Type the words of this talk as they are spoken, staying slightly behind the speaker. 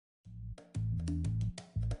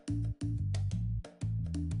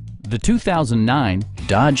The 2009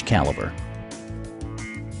 Dodge Caliber.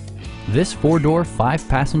 This four-door,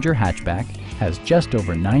 five-passenger hatchback has just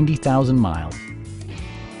over 90,000 miles.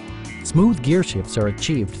 Smooth gear shifts are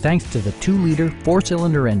achieved thanks to the 2-liter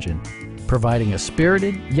four-cylinder engine, providing a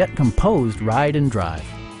spirited yet composed ride and drive.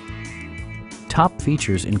 Top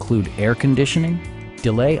features include air conditioning,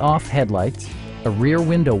 delay-off headlights, a rear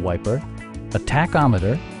window wiper, a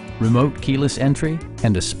tachometer, remote keyless entry,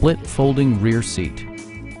 and a split folding rear seat.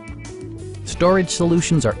 Storage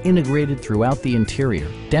solutions are integrated throughout the interior,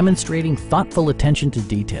 demonstrating thoughtful attention to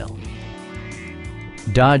detail.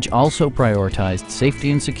 Dodge also prioritized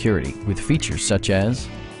safety and security with features such as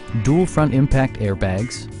dual front impact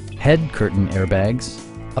airbags, head curtain airbags,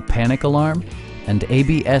 a panic alarm, and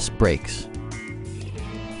ABS brakes.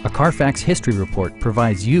 A Carfax history report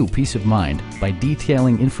provides you peace of mind by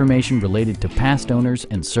detailing information related to past owners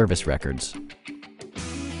and service records.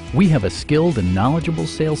 We have a skilled and knowledgeable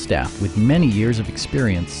sales staff with many years of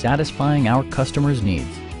experience satisfying our customers'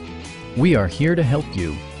 needs. We are here to help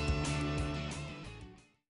you.